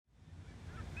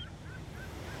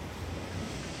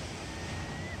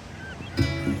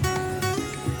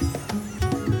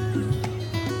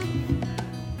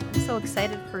so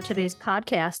excited for today's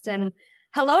podcast. And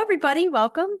hello, everybody.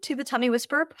 Welcome to the Tummy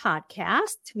Whisperer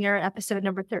podcast. We are at episode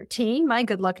number 13, my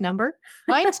good luck number.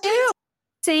 Mine too.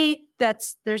 See,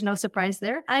 there's no surprise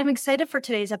there. I'm excited for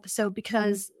today's episode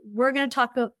because we're going to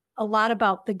talk a lot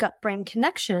about the gut-brain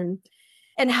connection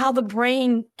and how the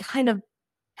brain kind of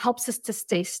helps us to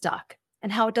stay stuck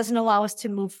and how it doesn't allow us to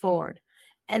move forward.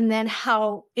 And then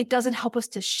how it doesn't help us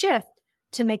to shift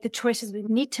to make the choices we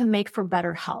need to make for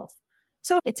better health.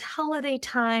 So it's holiday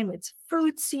time, it's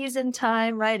fruit season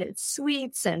time, right? It's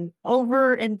sweets and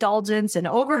overindulgence and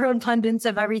overabundance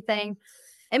of everything.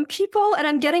 And people, and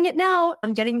I'm getting it now,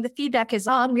 I'm getting the feedback is,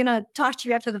 I'm going to talk to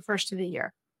you after the first of the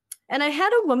year. And I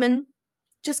had a woman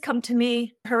just come to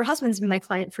me. Her husband's been my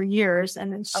client for years.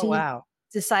 And then she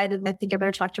decided, I think I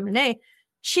better talk to Renee.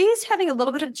 She's having a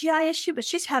little bit of GI issue, but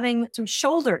she's having some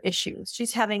shoulder issues.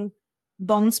 She's having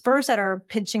bone spurs that are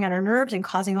pinching on her nerves and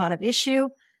causing a lot of issue.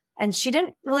 And she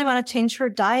didn't really want to change her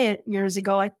diet years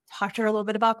ago. I talked to her a little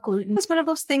bit about gluten. It's one of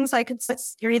those things I could say,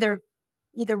 you're either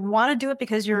want to do it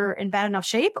because you're in bad enough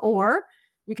shape, or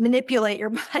you can manipulate your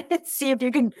body and see if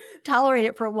you can tolerate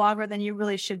it for longer than you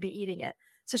really should be eating it.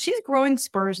 So she's growing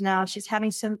spurs now. She's having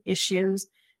some issues.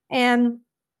 And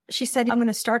she said, I'm going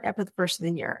to start after the first of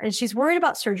the year. And she's worried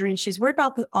about surgery and she's worried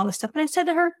about all this stuff. And I said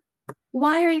to her,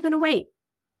 why are you going to wait?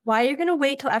 Why are you going to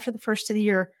wait till after the first of the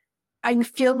year? Are you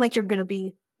feeling like you're going to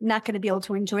be not going to be able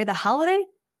to enjoy the holiday?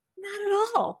 Not at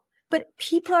all. But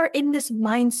people are in this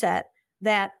mindset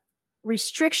that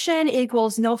restriction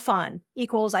equals no fun,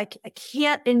 equals I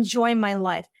can't enjoy my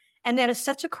life. And that is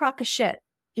such a crock of shit,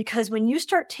 because when you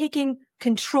start taking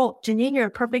control, Janine, you're a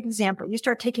perfect example. You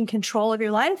start taking control of your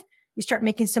life. You start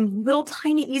making some little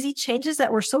tiny easy changes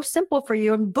that were so simple for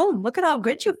you, and boom, look at how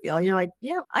good you feel. You're like,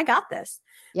 yeah, I got this.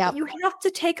 Yeah. You have to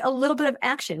take a little bit of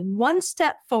action, one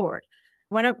step forward.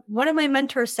 One of my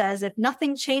mentors says, if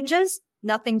nothing changes,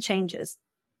 nothing changes.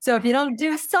 So if you don't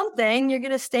do something, you're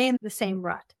going to stay in the same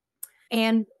rut.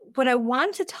 And what I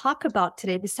want to talk about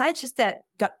today, besides just that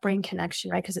gut-brain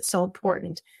connection, right, because it's so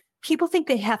important, people think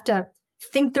they have to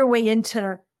think their way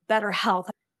into better health.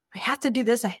 I have to do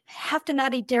this. I have to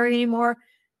not eat dairy anymore.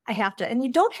 I have to. And you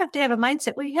don't have to have a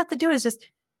mindset. What you have to do is just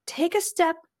take a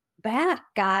step back,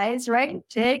 guys, right?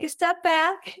 Take a step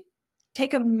back,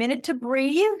 take a minute to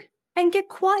breathe and get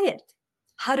quiet.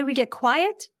 How do we get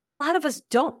quiet? A lot of us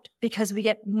don't, because we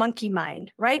get monkey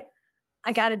mind, right?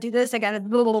 I got to do this. I got to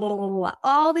blah, blah, blah, blah, blah.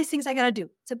 All these things I got to do.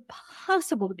 It's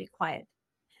impossible to be quiet.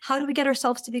 How do we get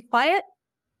ourselves to be quiet?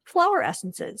 Flower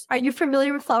essences. Are you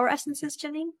familiar with flower essences,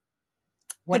 Janine?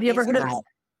 Have you ever heard of it?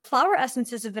 Flower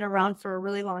essences have been around for a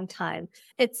really long time.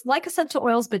 It's like essential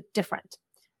oils, but different.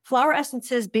 Flower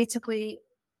essences basically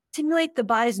stimulate the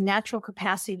body's natural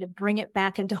capacity to bring it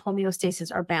back into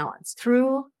homeostasis or balance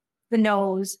through the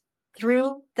nose,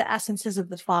 through the essences of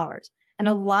the flowers. And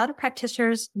a lot of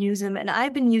practitioners use them. And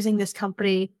I've been using this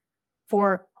company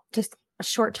for just a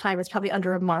short time. It's probably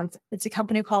under a month. It's a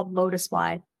company called Lotus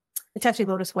Y. It's actually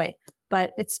Lotus Way,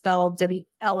 but it's spelled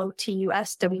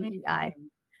WLOTUSWEI.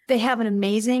 They have an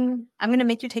amazing, I'm going to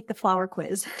make you take the flower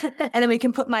quiz and then we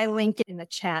can put my link in the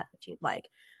chat if you'd like.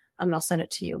 I'll send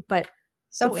it to you. But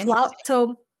so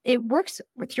it works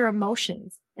with your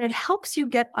emotions and it helps you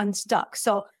get unstuck.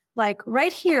 So like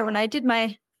right here, when I did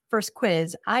my first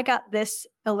quiz, I got this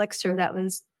elixir that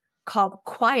was called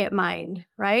Quiet Mind,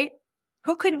 right?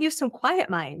 Who couldn't use some quiet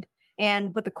mind?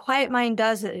 And what the quiet mind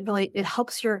does, it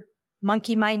helps your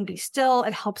monkey mind be still.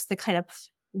 It helps the kind of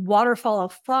waterfall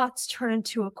of thoughts turn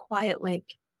into a quiet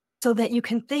lake so that you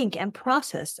can think and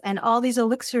process. And all these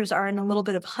elixirs are in a little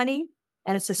bit of honey.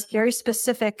 And it's a very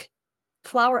specific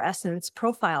flower essence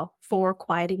profile for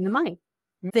quieting the mind.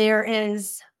 There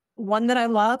is one that I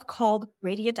love called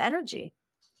Radiant Energy.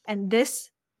 And this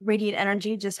Radiant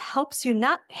Energy just helps you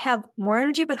not have more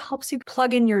energy, but helps you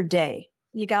plug in your day.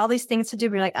 You got all these things to do.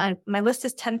 You're like, my list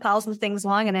is 10,000 things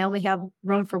long and I only have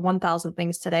room for 1,000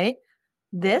 things today.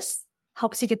 This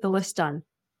helps you get the list done.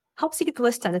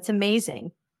 It's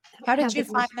amazing. How did you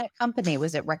find that company?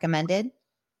 Was it recommended?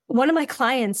 One of my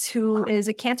clients who is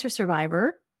a cancer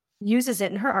survivor uses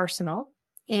it in her arsenal,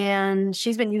 and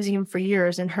she's been using them for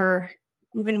years. And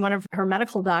even one of her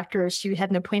medical doctors, she had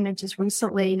an appointment just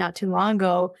recently, not too long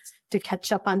ago, to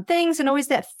catch up on things. And always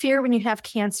that fear when you have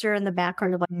cancer in the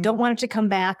background of like, don't want it to come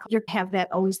back. You have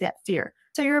always that fear.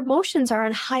 So your emotions are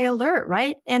on high alert,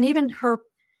 right? And even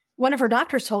one of her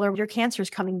doctors told her, your cancer is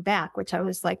coming back, which I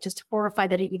was like just horrified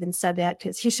that he even said that,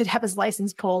 because he should have his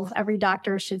license pulled. Every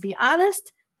doctor should be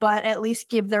honest, but at least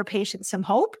give their patient some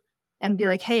hope and be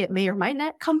like, hey, it may or might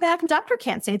not come back. The doctor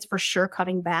can't say it's for sure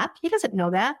coming back. He doesn't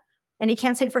know that. And he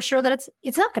can't say for sure that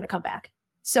it's not going to come back.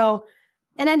 So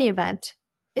In any event,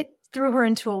 it threw her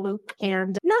into a loop,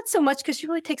 and not so much because she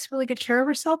really takes really good care of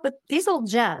herself, but these little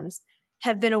gems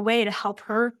have been a way to help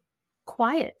her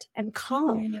quiet and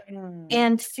calm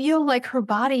and feel like her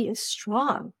body is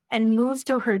strong and move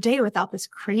through her day without this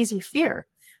crazy fear.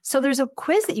 So there's a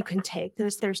quiz that you can take.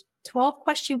 There's 12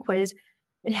 question quiz.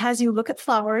 It has you look at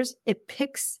flowers. It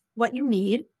picks what you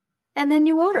need, and then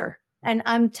you order. And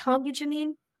I'm telling you,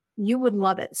 Janine, you would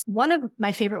love it. One of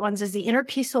my favorite ones is the Inner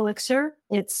Peace Elixir.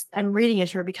 I'm reading it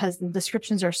here because the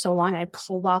descriptions are so long. I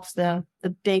pulled off the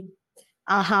big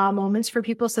aha moments for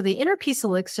people. So the Inner Peace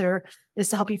Elixir is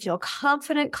to help you feel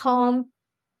confident, calm,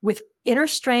 with inner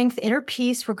strength, inner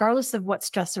peace, regardless of what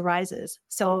stress arises.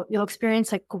 So you'll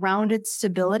experience like grounded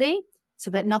stability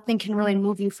so that nothing can really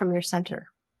move you from your center.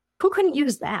 Who couldn't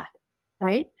use that,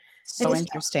 right? So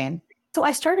interesting. So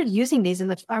I started using these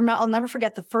I'll never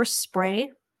forget the first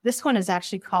spray. This one is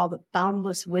actually called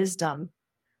Boundless Wisdom.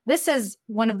 This is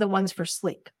one of the ones for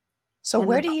sleep. So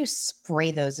where do you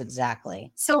spray those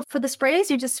exactly? So for the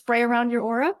sprays, you just spray around your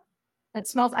aura. It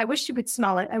smells, I wish you could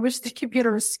smell it. I wish the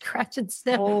computer was scratch and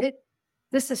sniff it.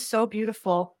 This is so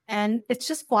beautiful. And it's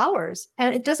just flowers.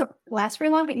 And it doesn't last very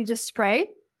long, but you just spray.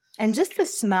 And just the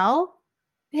smell,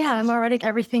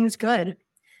 everything's good.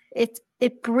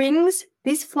 It brings,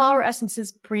 these flower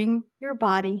essences bring your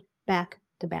body back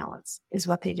to balance, is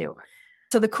what they do.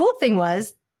 So the cool thing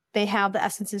was they have the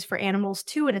essences for animals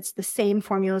too, and it's the same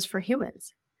formulas for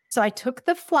humans. So I took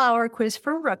the flower quiz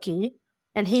for Rookie,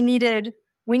 and we needed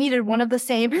one of the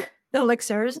same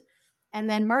elixirs. And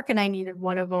then Mark and I needed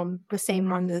one of them, the same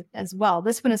one as well.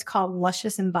 This one is called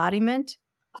Luscious Embodiment.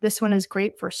 This one is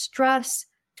great for stress.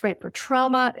 It's great for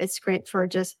trauma. It's great for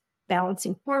just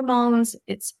balancing hormones.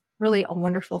 It's really a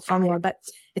wonderful formula. But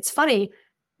it's funny,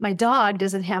 my dog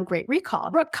doesn't have great recall.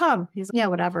 Rook, come. He's like, yeah,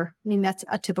 whatever. I mean, that's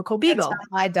a typical beagle. That's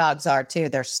how my dogs are too.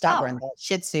 They're stubborn. The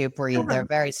Shih Tzu breed. They're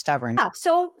very stubborn. Yeah,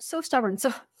 so stubborn.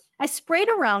 So I sprayed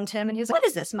around him and he was like, what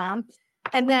is this, Mom?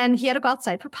 And then he had to go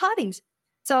outside for potties.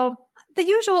 So the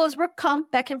usual is Rook, come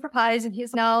back in for potties. And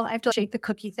he's, no, I have to shake the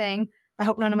cookie thing. I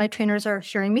hope none of my trainers are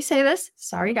hearing me say this.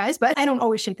 Sorry, guys, but I don't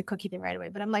always shake the cookie thing right away.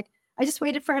 But I'm like, I just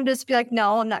waited for him to just be like,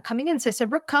 no, I'm not coming in. So I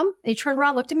said, Rook, come. And he turned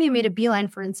around, looked at me, and made a beeline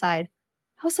for inside.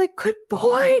 I was like, good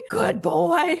boy, good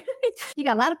boy. He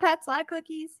got a lot of pets, a lot of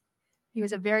cookies. He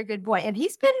was a very good boy. And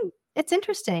it's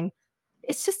interesting.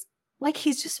 It's just like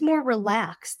he's just more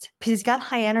relaxed because he's got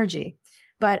high energy.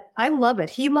 But I love it.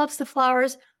 He loves the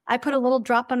flowers. I put a little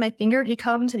drop on my finger. He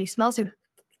comes and he smells it.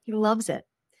 He loves it.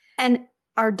 And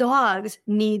our dogs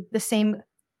need the same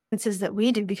senses that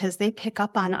we do because they pick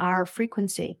up on our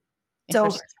frequency. So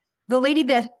the lady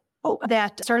that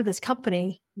started this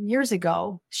company years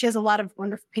ago, she has a lot of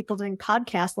wonderful people doing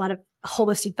podcasts, a lot of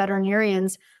holistic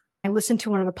veterinarians. I listened to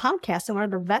one of the podcasts and one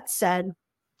of the vets said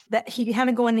that he had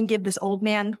to go in and give this old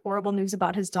man horrible news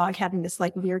about his dog having this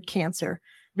like weird cancer,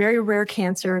 very rare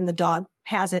cancer. And the dog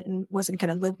has it and wasn't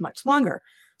going to live much longer.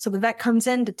 So the vet comes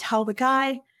in to tell the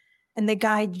guy and the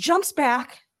guy jumps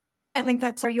back. I think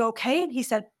are you okay? And he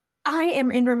said, I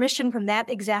am in remission from that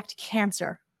exact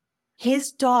cancer.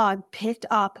 His dog picked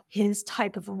up his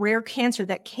type of rare cancer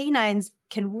that canines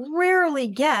can rarely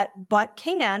get, but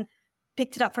Canine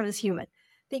picked it up from his human.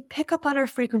 They pick up on our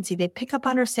frequency. They pick up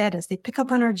on our sadness. They pick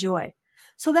up on our joy.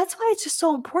 So that's why it's just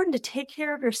so important to take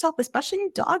care of yourself, especially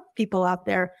you dog people out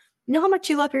there. You know how much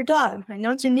you love your dog. I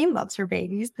know Janine loves her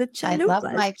babies. I love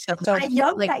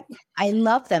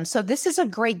them. So this is a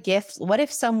great gift. What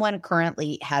if someone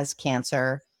currently has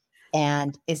cancer?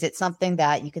 And is it something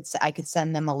that I could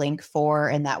send them a link for,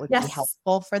 and that would be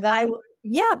helpful for them?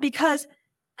 Yeah, because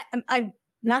I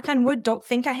knock on wood, don't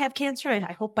think I have cancer.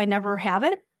 I hope I never have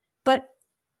it. But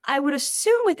I would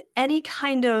assume with any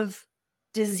kind of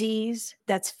disease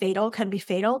that's fatal, can be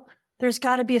fatal, there's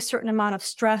got to be a certain amount of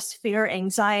stress, fear,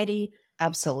 anxiety.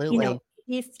 Absolutely.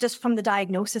 If just from the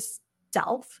diagnosis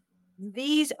itself,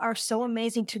 these are so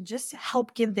amazing to just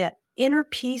help give that inner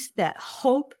peace, that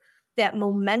hope, that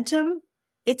momentum.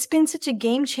 It's been such a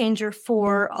game changer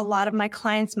for a lot of my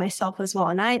clients, myself as well.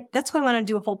 And that's why I want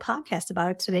to do a whole podcast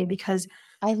about it today, because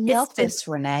I love this,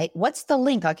 Renee. What's the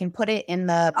link? I can put it in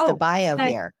the bio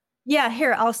here. Yeah,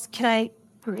 here.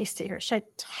 Let me see here. Should I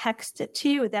text it to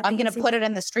you? I'm going to put it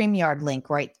in the StreamYard link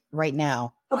right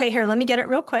now. Okay, here, let me get it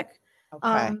real quick.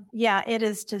 Okay. Yeah, it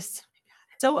is just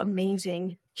so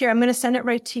amazing. Here, I'm going to send it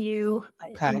right to you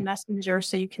in Messenger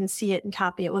so you can see it and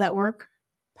copy it. Will that work?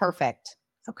 Perfect.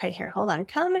 Okay, here, hold on.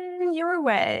 Coming your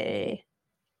way.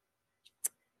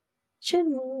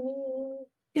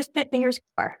 Just my fingers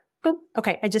are. Boom.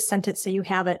 Okay, I just sent it so you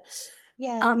have it.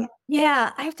 Yeah.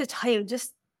 Yeah, I have to tell you,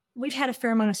 we've had a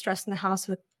fair amount of stress in the house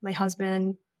with my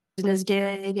husband, business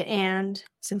gig. And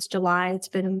since July, it's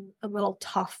been a little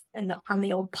tough on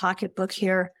the old pocketbook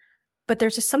here. But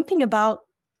there's just something about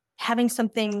having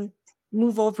something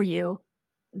move over you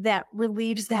that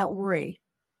relieves that worry,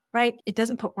 right? It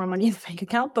doesn't put more money in the bank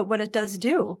account, but what it does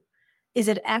do is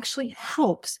it actually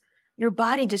helps your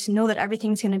body just know that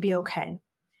everything's going to be okay.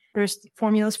 There's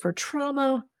formulas for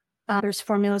trauma. There's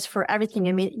formulas for everything.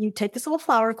 I mean, you take this little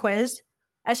flower quiz.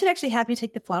 I should actually have you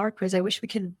take the flower quiz. I wish we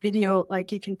could video,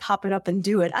 like you can pop it up and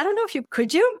do it. I don't know if you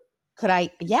could. Could I?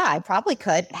 Yeah, I probably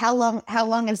could. How long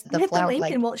is the flower? The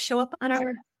link and will it show up on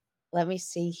our? Let me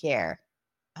see here.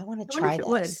 I want to try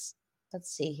this. Let's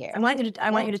see here. I want you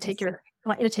to take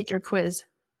your quiz.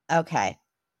 Okay.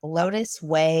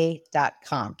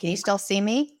 Lotusway.com. Can you still see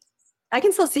me? I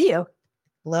can still see you.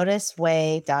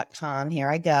 Lotusway.com. Here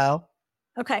I go.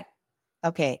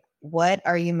 Okay. What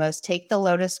are you most? Take the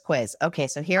Lotus quiz. Okay.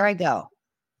 So here I go.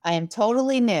 I am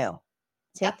totally new.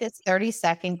 Take this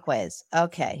 30-second quiz.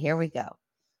 Okay. Here we go.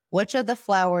 Which of the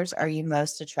flowers are you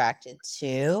most attracted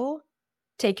to?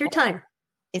 Take your time.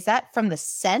 Is that from the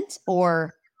scent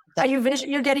or? Are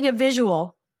you're getting a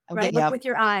visual, right? Look with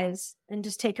your eyes and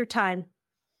just take your time.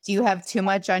 Do you have too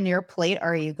much on your plate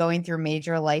or are you going through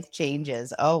major life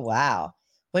changes? Oh, wow.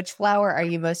 Which flower are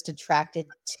you most attracted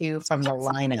to from the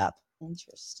lineup?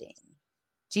 Interesting.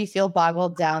 Do you feel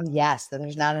boggled down? Yes. That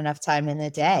there's not enough time in the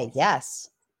day. Yes.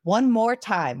 One more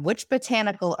time. Which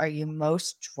botanical are you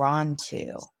most drawn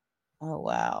to? Oh,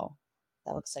 wow.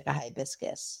 That looks like a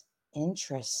hibiscus.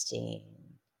 Interesting.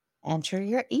 Enter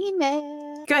your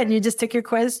email. Good. You just took your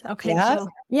quiz. Okay. Yep. So,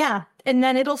 yeah. And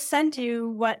then it'll send you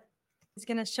what is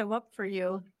going to show up for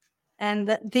you.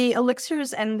 And the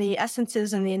elixirs and the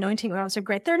essences and the anointing oils are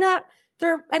great. They're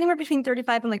anywhere between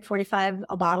 35 and like 45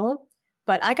 a bottle.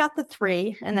 But I got the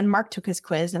 3 and then Mark took his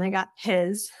quiz and I got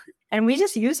his. And we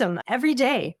just use them every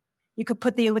day. You could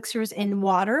put the elixirs in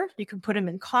water. You can put them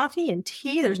in coffee and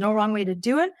tea. There's no wrong way to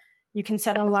do it. You can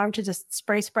set an alarm to just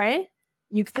spray.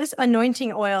 This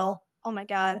anointing oil. Oh my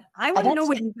God. I want to know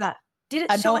what you got.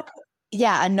 Did it show up?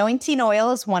 Yeah. Anointing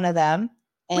oil is one of them.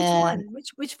 Which one?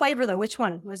 Which flavor though? Which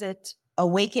one was it?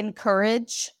 Awaken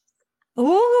Courage.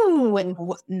 Ooh.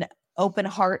 Open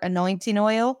Heart Anointing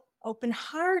Oil. Open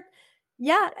Heart.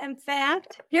 Yeah. In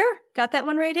fact, here, got that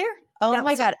one right here. Oh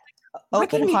my God.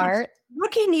 Open Heart.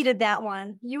 Rookie needed that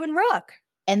one. You and Rook.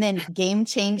 And then Game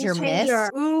Changer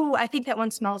Mist. Ooh, I think that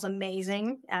one smells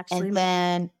amazing, actually. And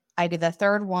then I do the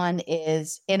third one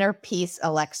is Inner Peace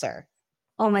Elixir.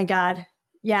 Oh my God.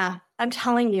 Yeah. I'm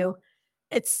telling you,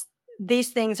 these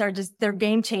things are they're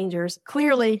game changers.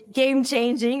 Clearly game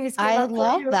changing. I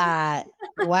love that.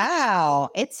 Wow.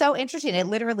 It's so interesting. It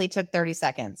literally took 30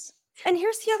 seconds. And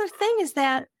here's the other thing is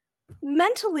that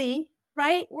mentally,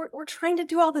 right? We're trying to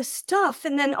do all this stuff.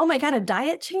 And then, oh my God, a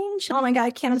diet change. Oh my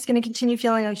God, Candace going to continue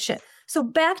feeling like shit. So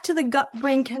back to the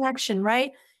gut-brain connection,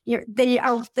 right? They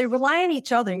rely on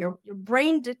each other. Your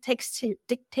brain dictates to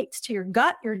your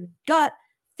gut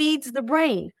feeds the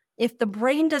brain. If the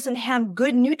brain doesn't have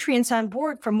good nutrients on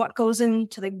board from what goes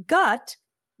into the gut,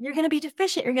 you're going to be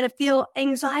deficient. You're going to feel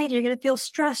anxiety. You're going to feel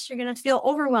stress. You're going to feel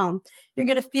overwhelmed. You're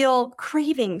going to feel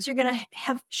cravings. You're going to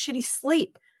have shitty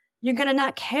sleep. You're going to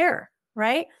not care,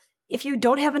 right? If you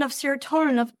don't have enough serotonin,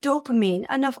 enough dopamine,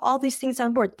 enough all these things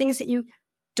on board, things that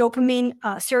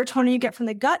serotonin you get from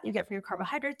the gut, you get from your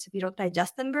carbohydrates. If you don't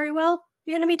digest them very well,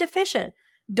 you're going to be deficient.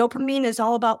 Dopamine is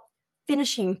all about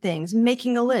finishing things,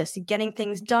 making a list, getting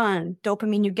things done.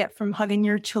 Dopamine you get from hugging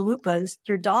your chalupas,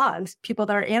 your dogs, people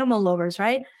that are animal lovers,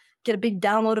 right? Get a big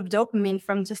download of dopamine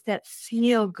from just that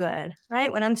feel good,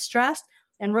 right? When I'm stressed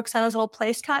and Rook's on his little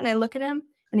place cot and I look at him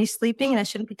and he's sleeping and I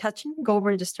shouldn't be touching him, go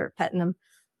over and just start petting him.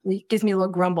 He gives me a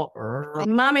little grumble.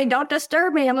 Mommy, don't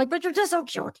disturb me. I'm like, but you're just so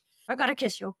cute. I gotta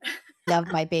kiss you. Love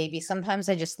my baby. Sometimes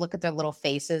I just look at their little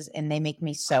faces and they make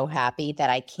me so happy that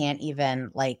I can't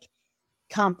even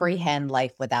comprehend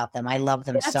life without them. I love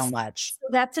them so much. So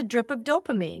that's a drip of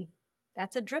dopamine.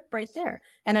 That's a drip right there.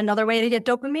 And another way to get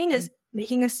dopamine is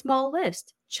making a small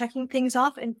list, checking things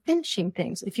off and finishing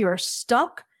things. If you are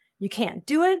stuck, you can't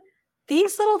do it.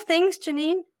 These little things,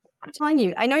 Janine, I'm telling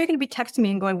you, I know you're going to be texting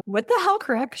me and going, what the hell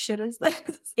correct shit is this?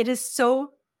 It is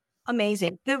so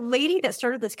amazing. The lady that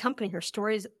started this company, her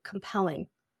story is compelling.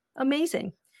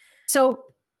 Amazing. So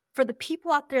for the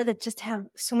people out there that just have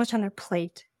so much on their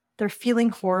plate, they're feeling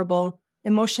horrible.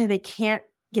 Emotionally, they can't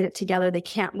get it together. They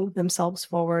can't move themselves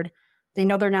forward. They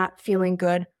know they're not feeling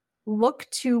good. Look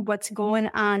to what's going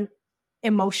on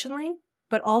emotionally,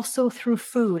 but also through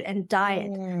food and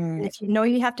diet. And if you know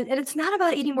you have to, and it's not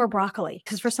about eating more broccoli,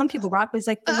 because for some people, broccoli is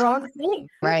like the wrong thing.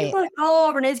 Right. People are like,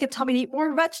 oh, Renee's going to tell me to eat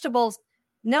more vegetables.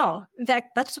 No, in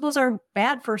fact, vegetables are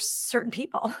bad for certain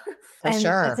people. For And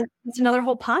sure. it's another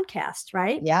whole podcast,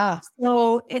 right? Yeah.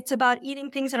 So it's about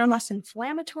eating things that are less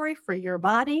inflammatory for your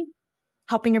body,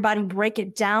 helping your body break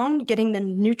it down, getting the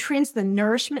nutrients, the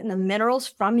nourishment, and the minerals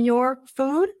from your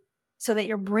food so that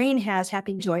your brain has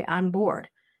happy joy on board.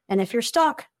 And if you're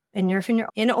stuck and you're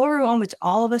in overwhelm, which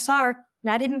all of us are,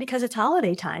 not even because it's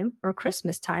holiday time or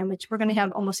Christmas time, which we're going to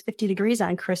have almost 50 degrees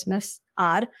on Christmas,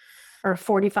 odd, or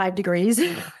 45 degrees.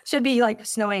 Should be like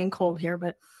snowy and cold here.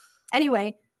 But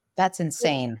anyway, That's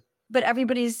insane. but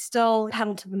everybody's still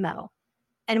pedal to the metal.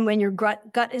 And when your gut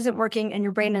isn't working and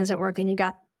your brain isn't working, you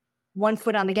got one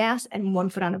foot on the gas and one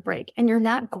foot on the brake, and you're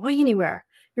not going anywhere.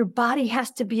 Your body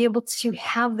has to be able to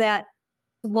have that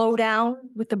slow down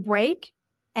with the brake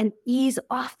and ease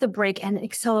off the brake and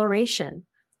acceleration.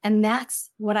 And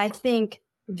that's what I think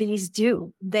these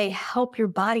do. They help your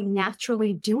body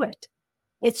naturally do it.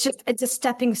 It's a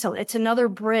stepping stone. It's another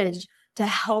bridge to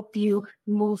help you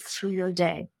move through your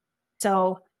day.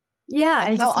 So yeah.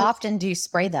 And how often do you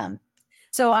spray them?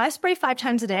 So I spray 5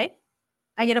 times a day.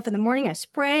 I get up in the morning, I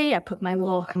spray, I put my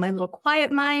little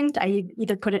quiet mind. I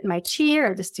either put it in my tea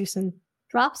or just do some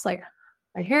drops like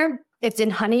right here. It's in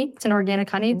honey. It's an organic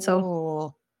honey.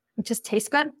 So it just tastes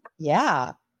good.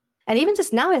 Yeah. And even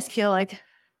just now I feel like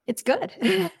it's good.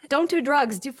 Don't do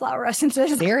drugs, do flower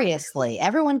essences. Seriously.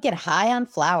 Everyone get high on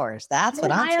flowers. That's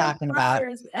what I'm talking about.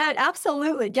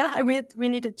 Absolutely. Yeah. We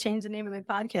need to change the name of the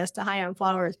podcast to High on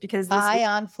Flowers because High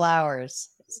on flowers.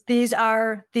 These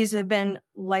have been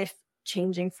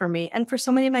life-changing for me and for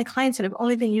so many of my clients that I've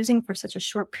only been using for such a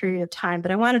short period of time.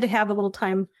 But I wanted to have a little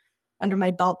time under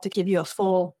my belt to give you a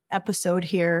full episode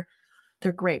here.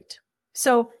 They're great.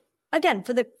 So again,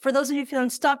 for those of you feeling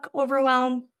stuck,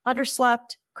 overwhelmed,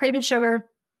 underslept, craving sugar,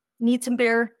 need some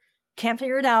beer, can't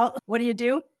figure it out, what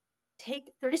do?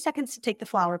 Take 30 seconds to take the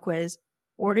flower quiz,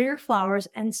 order your flowers,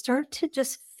 and start to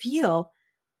just feel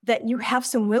that you have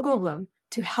some wiggle room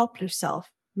to help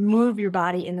yourself move your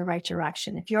body in the right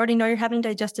direction. If you already know you're having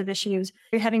digestive issues,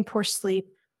 you're having poor sleep,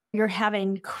 you're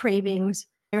having cravings,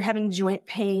 you're having joint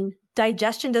pain,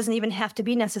 digestion doesn't even have to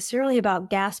be necessarily about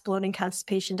gas, bloating,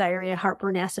 constipation, diarrhea,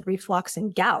 heartburn, acid reflux,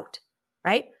 and gout,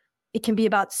 right? It can be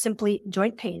about simply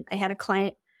joint pain. I had a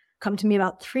client come to me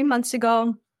about 3 months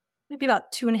ago, maybe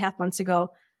about 2.5 months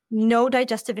ago, no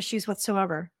digestive issues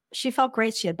whatsoever. She felt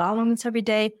great. She had bowel movements every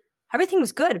day. Everything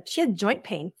was good. She had joint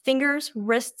pain, fingers,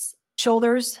 wrists,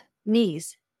 shoulders,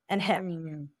 knees, and hip.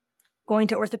 Going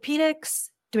to orthopedics,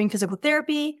 doing physical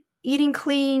therapy, eating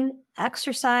clean,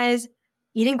 exercise,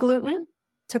 eating gluten,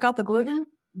 took out the gluten,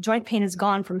 joint pain is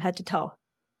gone from head to toe.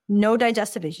 No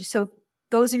digestive issues. So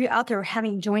those of you out there who are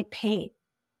having joint pain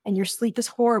and your sleep is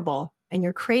horrible and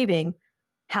you're craving,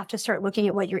 have to start looking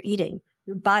at what you're eating.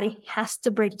 Your body has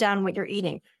to break down what you're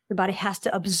eating. Your body has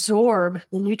to absorb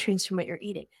the nutrients from what you're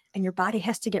eating. And your body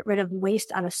has to get rid of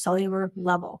waste on a cellular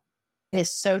level. It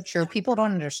is so true. People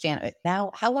don't understand it.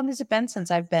 Now, how long has it been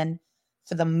since I've been,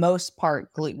 for the most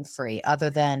part, gluten-free, other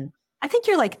than... I think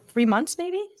you're like 3 months,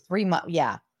 maybe? 3 months.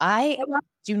 Yeah. I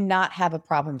do not have a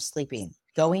problem sleeping.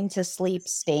 Going to sleep,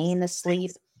 staying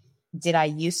asleep. Did I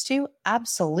used to?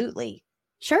 Absolutely.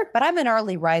 Sure. But I'm an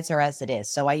early riser as it is.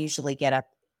 So I usually get up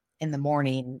in the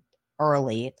morning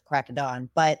early at the crack of dawn.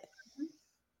 But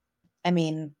I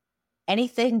mean,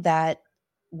 anything that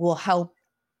will help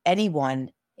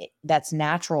anyone that's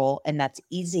natural and that's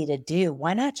easy to do,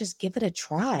 why not just give it a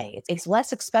try? It's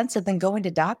less expensive than going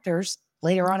to doctors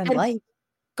later on in life.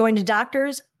 Going to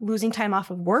doctors, losing time off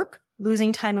of work,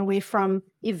 losing time away from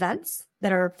events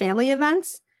that are family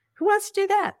events. Who wants to do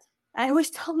that? I always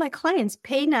tell my clients,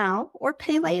 pay now or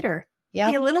pay later. Yeah.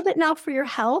 Pay a little bit now for your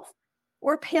health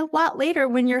or pay a lot later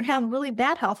when you have really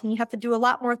bad health and you have to do a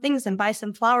lot more things than buy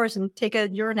some flowers and take a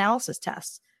urinalysis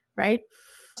test, right?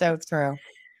 So true.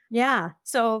 Yeah.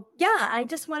 So yeah, I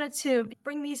just wanted to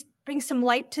bring some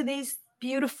light to these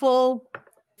beautiful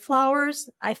flowers.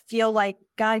 I feel like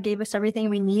God gave us everything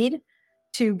we need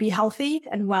to be healthy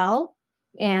and well,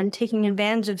 and taking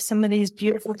advantage of some of these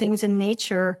beautiful things in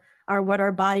nature are what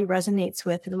our body resonates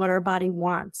with and what our body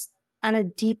wants on a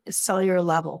deep cellular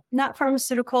level. Not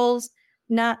pharmaceuticals,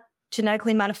 not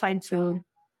genetically modified food,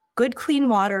 good clean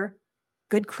water,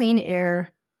 good clean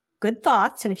air, good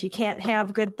thoughts. And if you can't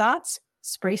have good thoughts,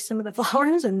 spray some of the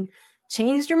flowers and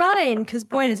change your mind. Because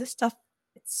boy, is this stuff,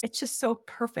 it's just so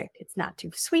perfect. It's not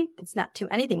too sweet. It's not too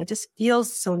anything. It just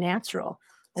feels so natural.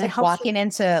 It's like walking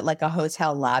into like a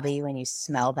hotel lobby when you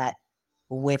smell that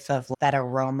whiff of that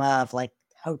aroma of like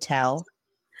hotel.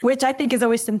 Which I think is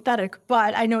always synthetic,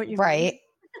 but I know what you mean. Right.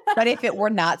 But if it were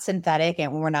not synthetic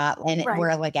and Right.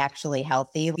 we're like actually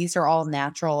healthy, these are all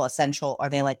natural, essential. Are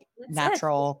they like That's it.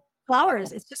 natural?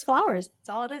 Flowers. It's just flowers. That's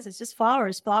all it is. It's just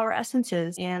flowers, flower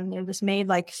essences. And they're just made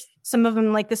like some of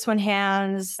them, like this one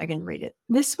has, I can read it.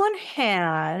 This one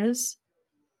has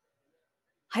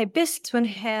hibiscus, one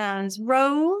has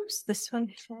rose. This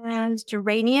one has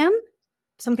geranium,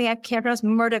 something I can't pronounce,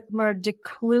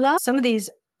 murdicula. Some of these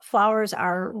flowers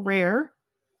are rare.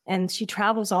 And she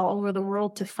travels all over the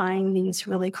world to find these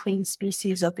really clean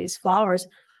species of these flowers.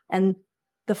 And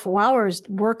the flowers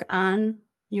work on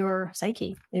your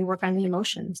psyche. They work on the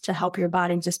emotions to help your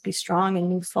body just be strong and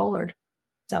move forward.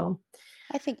 So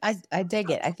I think I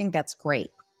dig it. I think that's great.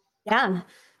 yeah.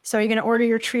 So are you going to order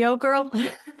your trio, girl?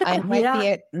 I might be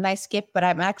a nice gift, but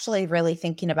I'm actually really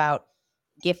thinking about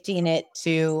gifting it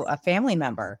to a family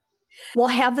member. We'll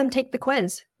have them take the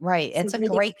quiz. Right. It's a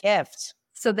great gift.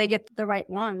 So they get the right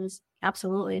ones.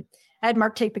 Absolutely. I had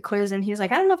Mark take the quiz and he was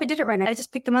like, I don't know if I did it right. I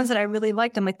just picked the ones that I really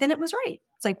liked. I'm like, then it was right.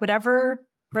 It's like whatever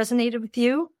resonated with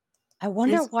you. I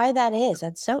wonder why that is.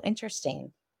 That's so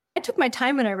interesting. I took my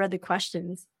time when I read the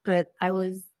questions, but I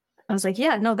was like,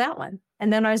 yeah, no, that one.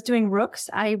 And then I was doing Rooks.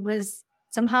 I was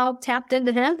somehow tapped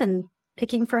into him and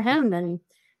picking for him and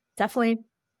definitely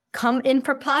come in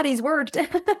for Patty's word.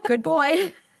 Good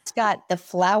boy. It's got the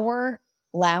Flower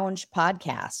Lounge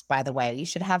podcast, by the way. You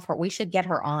should have her. We should get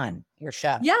her on your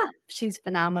show. Yeah, she's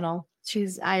phenomenal.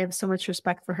 I have so much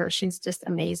respect for her. She's just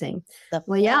amazing. The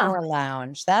Flower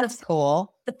Lounge. That's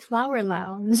cool. The Flower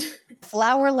Lounge.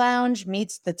 Flower Lounge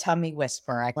meets the Tummy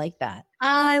Whisper. I like that.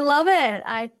 I love it.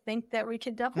 I think that we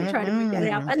could definitely try to make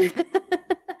that happen.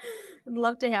 I'd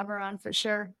love to have her on for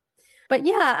sure. But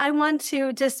yeah, I want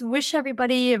to just wish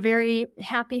everybody a very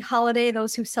happy holiday,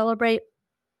 those who celebrate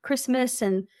Christmas.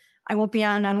 And I won't be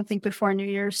on, I don't think, before New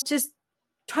Year's. Just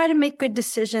try to make good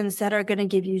decisions that are going to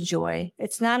give you joy.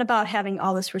 It's not about having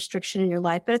all this restriction in your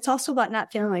life, but it's also about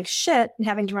not feeling like shit and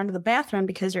having to run to the bathroom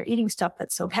because you're eating stuff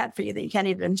that's so bad for you that you can't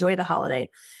even enjoy the holiday.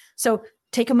 So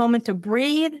take a moment to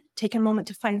breathe, take a moment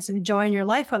to find some joy in your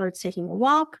life, whether it's taking a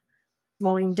walk,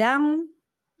 slowing down,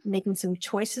 making some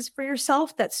choices for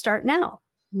yourself that start now,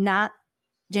 not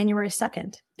January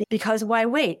 2nd. Because why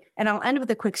wait? And I'll end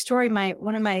with a quick story.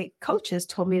 One of my coaches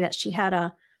told me that she had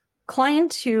a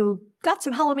client who got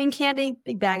some Halloween candy,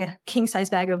 king size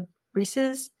bag of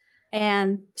Reese's,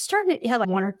 and he had like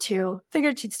one or two,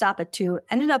 figured she'd stop at two,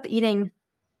 ended up eating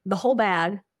the whole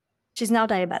bag. She's now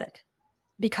diabetic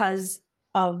because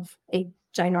of a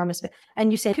ginormous,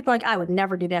 and you say, people are like, I would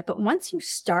never do that. But once you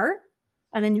start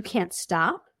and then you can't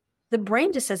stop, the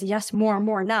brain just says, yes, more and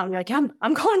more now. And you're like,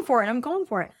 I'm going for it. I'm going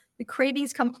for it. The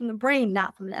cravings come from the brain,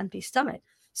 not from an empty stomach.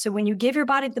 So when you give your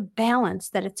body the balance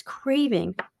that it's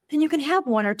craving, then you can have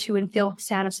one or two and feel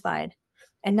satisfied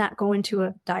and not go into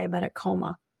a diabetic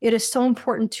coma. It is so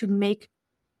important to make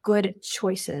good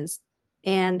choices.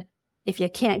 And if you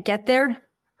can't get there,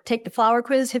 take the flower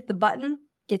quiz, hit the button,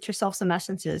 get yourself some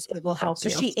essences. It will help you.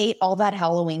 So she ate all that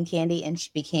Halloween candy and she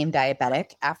became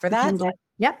diabetic after that?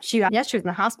 Yep. She was in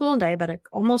the hospital, diabetic,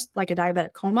 almost like a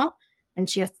diabetic coma. And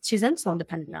she's insulin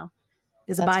dependent now.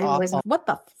 Because the body was like, what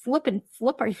the flip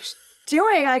are you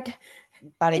doing? Like,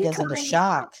 body goes into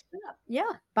shock. Yeah,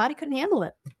 body couldn't handle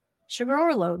it. Sugar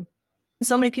overload.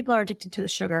 So many people are addicted to the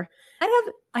sugar.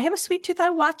 I have a sweet tooth.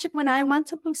 I watch it when I want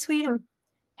something sweet. Or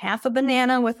half a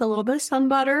banana with a little bit of sun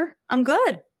butter. I'm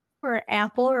good. Or an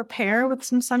apple or a pear with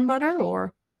some sun butter,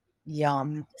 or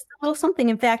yum. Just a little something.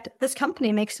 In fact, this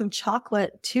company makes some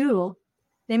chocolate too.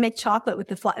 They make chocolate with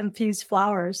the infused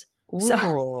flowers. Ooh.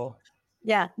 So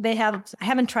yeah, they have. I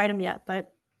haven't tried them yet,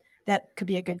 but that could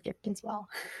be a good gift as well.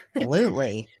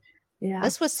 Absolutely. Yeah.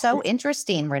 This was so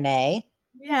interesting, Renee.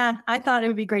 Yeah, I thought it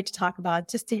would be great to talk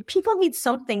about. People need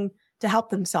something to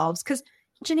help themselves. Because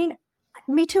Janine,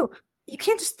 me too. You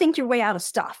can't just think your way out of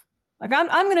stuff. Like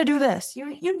I'm going to do this.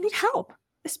 You need help,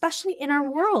 especially in our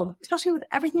world, especially with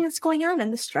everything that's going on,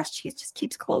 and the stress just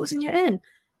keeps closing you in.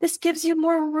 This gives you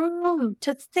more room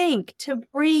to think, to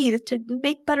breathe, to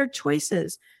make better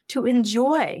choices, to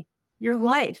enjoy your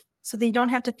life, so that you don't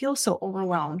have to feel so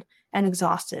overwhelmed and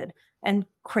exhausted and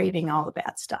craving all the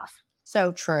bad stuff.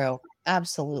 So true.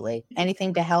 Absolutely.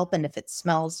 Anything to help. And if it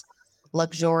smells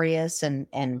luxurious and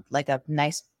like a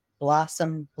nice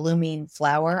blossom blooming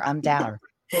flower, I'm down.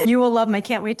 You will love them. I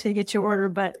can't wait to get your order.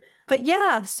 But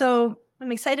yeah, so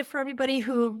I'm excited for everybody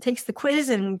who takes the quiz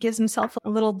and gives himself a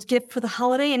little gift for the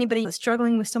holiday. Anybody that's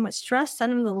struggling with so much stress,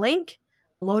 send them the link,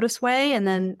 Lotus Way. And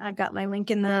then I've got my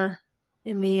link in the,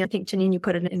 I think Janine, you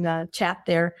put it in the chat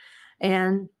there.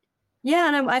 And Yeah,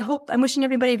 and I'm wishing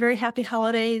everybody very happy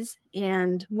holidays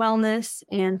and wellness.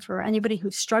 And for anybody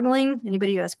who's struggling,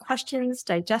 anybody who has questions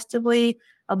digestively,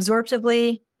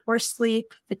 absorptively, poor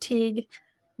sleep, fatigue,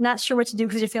 not sure what to do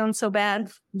because you're feeling so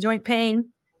bad, joint pain,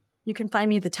 you can find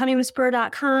me at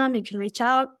thetummywhisperer.com. You can reach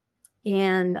out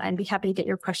and I'd be happy to get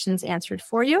your questions answered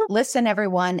for you. Listen,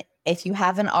 everyone, if you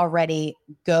haven't already,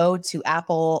 go to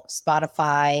Apple,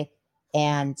 Spotify,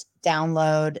 and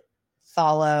download,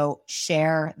 follow,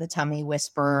 share the Tummy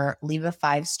Whisperer, leave a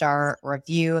 5-star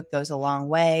review. It goes a long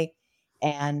way.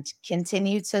 And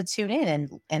continue to tune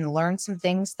in and learn some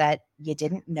things that you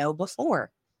didn't know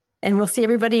before. And we'll see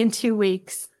everybody in 2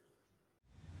 weeks.